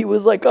about that. He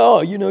was like,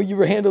 oh, you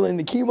were handling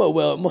the chemo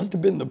well. It must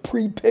have been the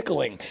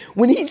pre-pickling.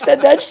 When he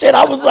said that shit,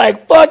 I was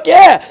like, fuck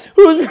yeah.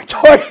 Who's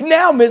retarded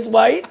now, Miss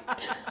White?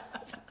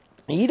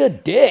 Eat a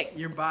dick.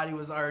 Your body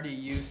was already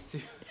used to,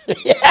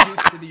 used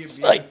to the abuse.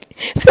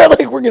 They're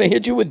like, we're going to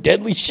hit you with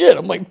deadly shit.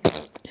 I'm like,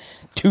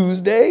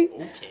 Tuesday?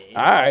 Okay.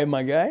 All right,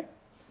 my guy.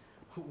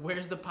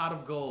 Where's the pot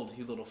of gold,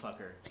 you little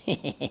fucker?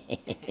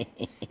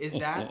 Is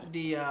that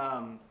the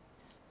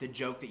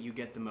joke that you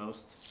get the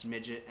most?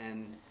 Midget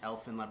and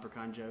elf and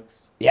leprechaun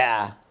jokes?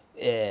 Yeah.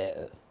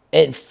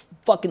 And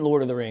fucking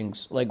Lord of the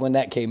Rings, like when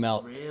that came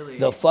out. Really?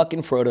 The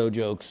fucking Frodo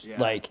jokes. Yeah.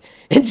 Like,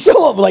 and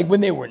so like when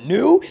they were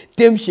new,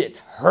 them shits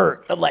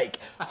hurt. Like,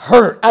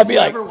 hurt. I'd be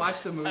like. Ever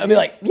watch the movies? I'd be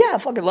like, yeah, I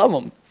fucking love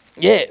them.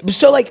 Yeah.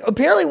 So like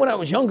apparently when I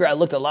was younger, I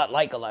looked a lot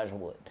like Elijah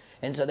Wood.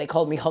 And so they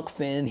called me Huck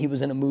Finn. He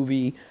was in a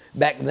movie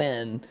back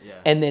then. Yeah.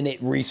 And then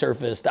it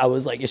resurfaced. I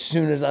was like, as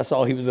soon as I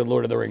saw he was in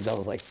Lord of the Rings, I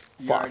was like,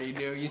 fuck. You already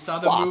knew. You saw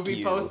the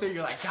movie poster,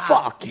 you're like, God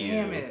fuck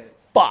damn you. It.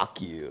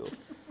 Fuck you.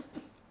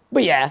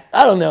 But yeah,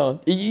 I don't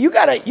know. You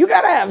gotta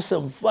have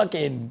some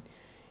fucking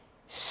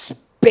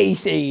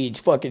space age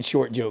fucking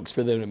short jokes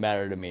for them to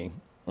matter to me.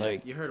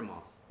 Like you heard them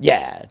all.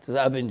 Yeah, 'cause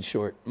I've been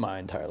short my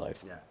entire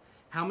life. Yeah.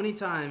 How many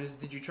times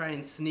did you try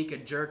and sneak a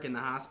jerk in the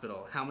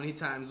hospital? How many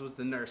times was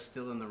the nurse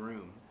still in the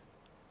room?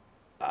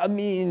 I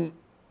mean,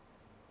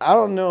 I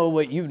don't know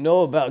what you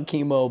know about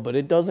chemo, but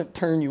it doesn't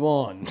turn you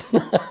on.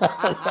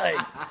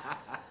 Like,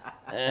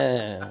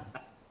 I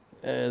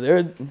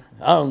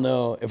don't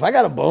know. If I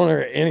got a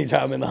boner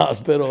anytime in the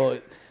hospital,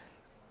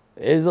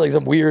 it's like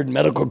some weird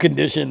medical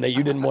condition that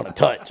you didn't want to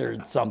touch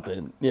or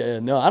something. Yeah,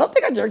 no, I don't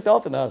think I jerked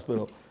off in the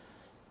hospital,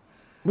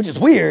 which is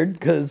weird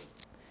because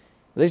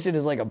this shit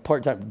is like a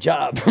part-time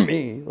job for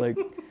me. Like,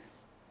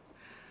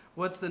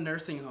 what's the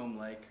nursing home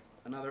like?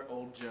 Another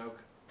old joke.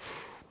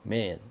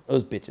 Man,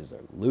 those bitches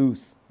are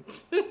loose.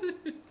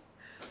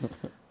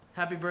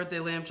 Happy birthday,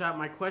 Lamb Chop.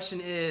 My question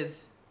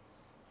is,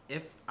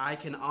 if I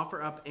can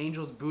offer up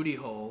Angel's booty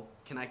hole,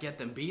 can I get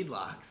them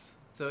beadlocks?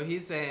 So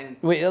he's saying...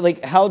 Wait,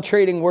 like how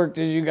trading worked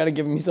is you got to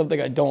give me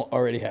something I don't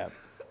already have.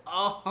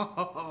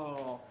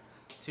 Oh,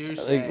 touche.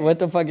 Like, what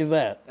the fuck is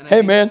that? And Hey,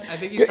 think, man. I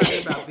think he's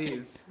talking about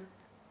these.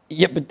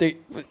 Yeah,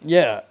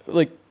 yeah,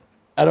 like,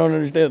 I don't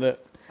understand that.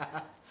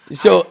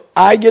 So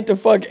I get to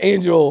fuck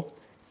Angel,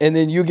 and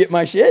then you get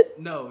my shit?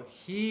 No,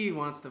 he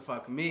wants to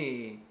fuck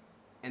me,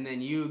 and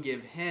then you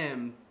give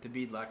him the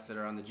beadlocks that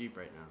are on the Jeep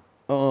right now.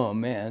 Oh,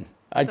 man.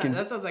 That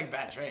sounds like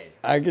bad trade.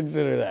 I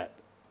consider that.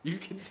 You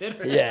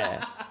consider it?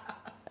 Yeah.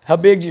 How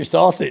big's your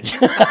sausage?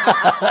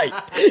 Like,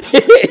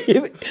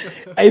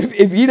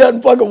 if he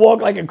doesn't fucking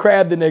walk like a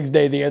crab the next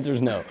day, the answer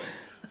is no.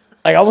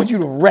 Like, I want you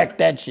to wreck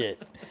that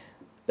shit.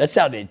 That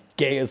sounded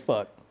gay as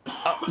fuck.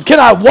 Can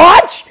I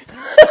watch?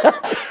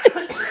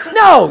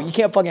 No, you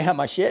can't fucking have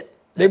my shit.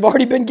 They've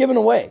already been given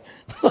away.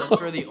 That's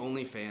for the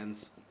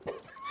OnlyFans.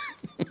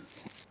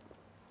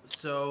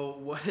 So,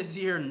 what is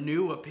your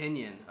new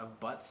opinion of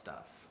butt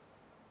stuff?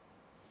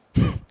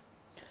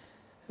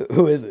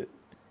 Who is it?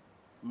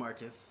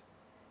 Marcus.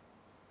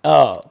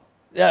 Oh,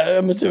 yeah,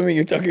 I'm assuming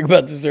you're talking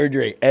about the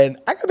surgery. And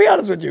I gotta be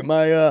honest with you,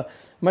 my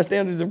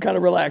standards have kind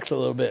of relaxed a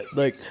little bit.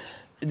 Like,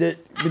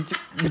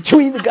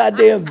 between the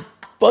goddamn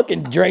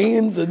fucking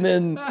drains and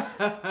then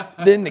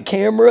the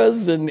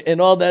cameras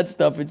and all that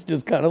stuff, it's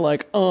just kind of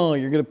like, oh,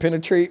 you're gonna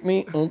penetrate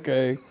me?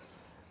 Okay.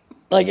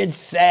 Like, it's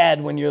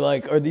sad when you're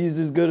like, are these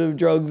as good of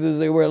drugs as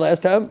they were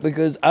last time?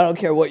 Because I don't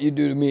care what you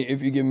do to me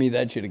if you give me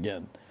that shit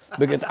again.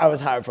 Because I was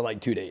high for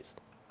like 2 days.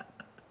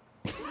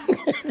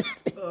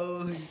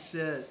 Holy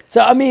shit.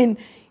 So, I mean,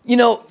 you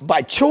know,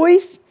 by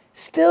choice,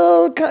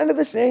 still kind of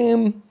the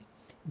same.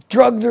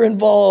 Drugs are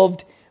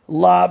involved, a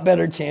lot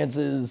better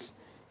chances,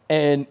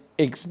 and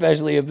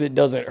especially if it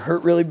doesn't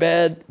hurt really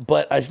bad,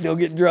 but I still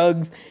get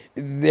drugs,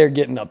 they're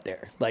getting up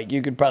there. Like,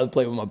 you could probably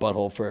play with my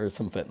butthole for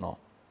some fentanyl.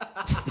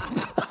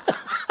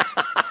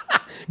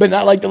 But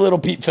not like the little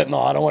Pete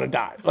fentanyl. I don't want to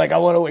die. Like, I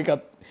want to wake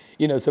up,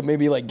 you know, so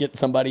maybe like get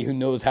somebody who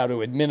knows how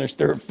to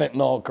administer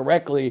fentanyl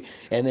correctly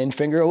and then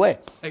finger away.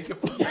 Like a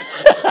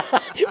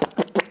professional.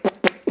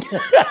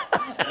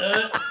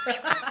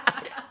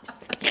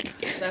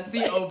 That's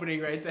the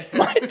opening right there.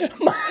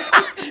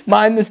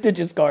 Mind the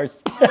stitches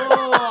scars.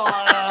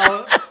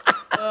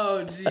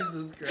 Oh,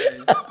 Jesus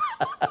Christ.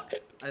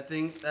 I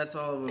think that's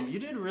all of them. You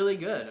did really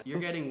good. You're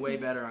getting way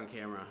better on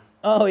camera.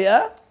 Oh,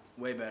 yeah?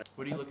 Way better.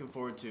 What are you looking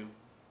forward to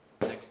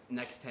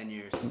next 10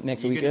 years?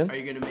 Next weekend? Are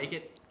you gonna make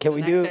it? Can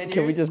we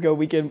just go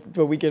weekend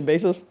to weekend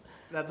basis?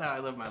 That's how I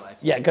live my life.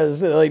 Yeah,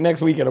 because like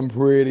next weekend I'm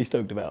pretty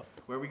stoked about.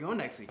 Where are we going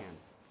next weekend?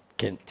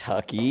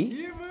 Kentucky.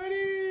 Yeah,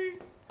 buddy.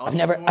 I've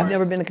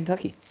never been to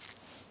Kentucky.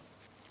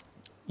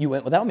 You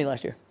went without me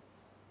last year.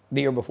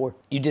 The year before.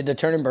 You did the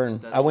turn and burn.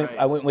 That's I went right.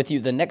 I went with you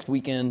the next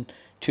weekend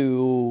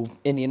to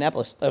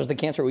Indianapolis. That was the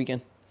cancer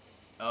weekend.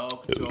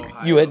 Oh, to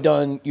Ohio. You had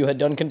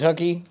done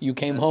Kentucky. You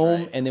came That's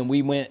home, right. and then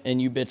we went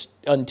and you bitched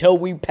until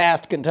we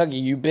passed Kentucky.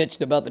 You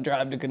bitched about the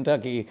drive to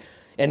Kentucky,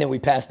 and then we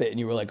passed it, and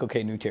you were like,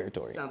 "Okay, new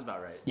territory." Sounds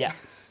about right. Yeah,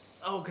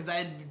 Oh, because I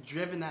had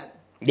driven that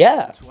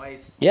yeah,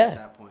 twice yeah, at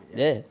that point.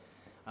 yeah.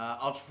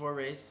 Ultra 4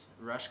 race,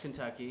 Rush,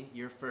 Kentucky.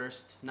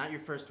 Not your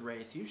first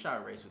race. You've shot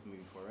a race with me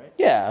before, right?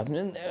 Yeah,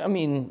 I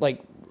mean,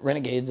 like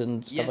Renegades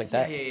and stuff Yes, like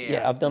that.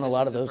 Yeah. I've done a This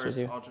lot is of those the with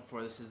first you. Ultra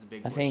 4. This is the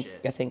big I boy think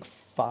shit.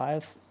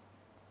 5.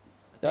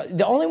 I think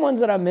The only ones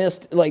that I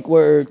missed, like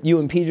where you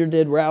and Peter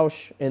did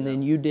Roush, and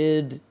then you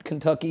did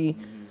Kentucky,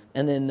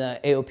 and then the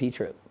AOP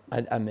trip,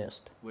 I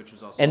missed. Which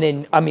was also. And then,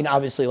 Ultra 4. I mean,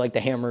 obviously, like the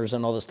hammers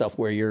and all the stuff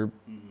where you're,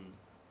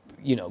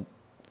 you know,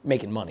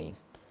 making money.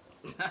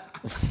 You say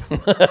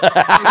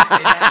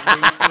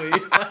that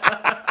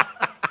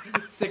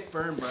loosely. Sick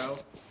burn, bro.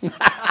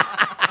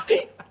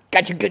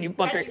 Got you good, you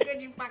fucker.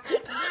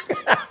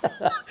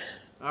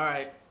 All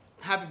right.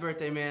 Happy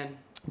birthday, man.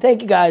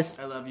 Thank you, guys.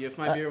 I love you. If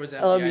my beer was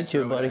empty, I love you I'd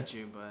too, throw buddy. it at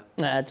you, but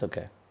Nah, that's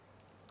okay.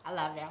 I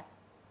love you.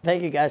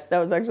 Thank you, guys. That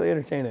was actually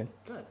entertaining.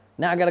 good.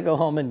 Now I gotta go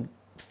home and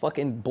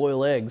fucking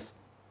boil eggs.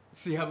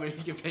 See how many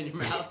you can fit in your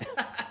mouth.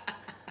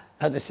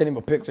 I'll just send him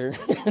a picture.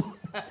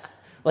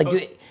 Like,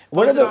 Post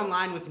what are it the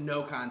online with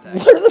no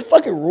context. what are the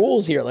fucking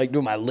rules here? Like,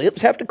 do my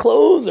lips have to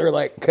close, or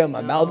like, can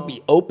my mouth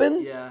be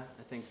open? Yeah,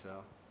 I think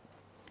so.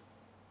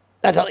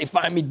 That's how they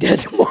find me dead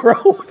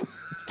tomorrow.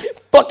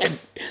 Fucking,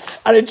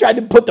 I done tried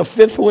to put the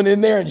 5th one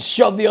in there and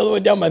shove the other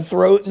one down my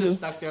throat and just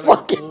stuck there like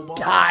a pool fucking ball.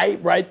 die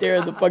right there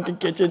in the fucking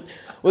kitchen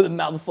with a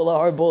mouth full of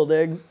hard-boiled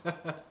eggs.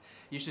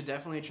 You should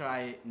definitely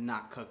try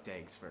not cooked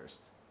eggs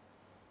first.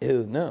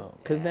 Ew, no,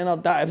 because then I'll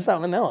die of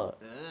salmonella.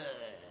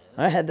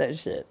 I had that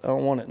shit. I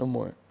don't want it no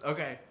more.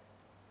 Okay.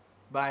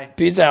 Bye.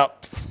 Peace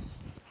out.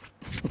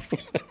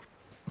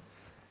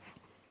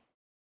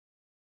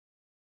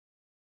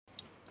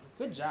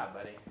 Good job,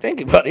 buddy.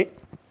 Thank you, buddy.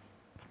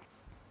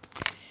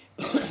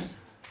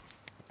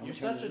 You're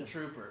such a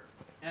trooper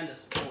and a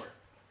sport.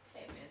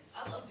 Hey, man,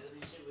 I love doing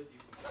this shit with you.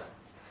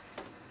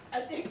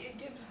 I think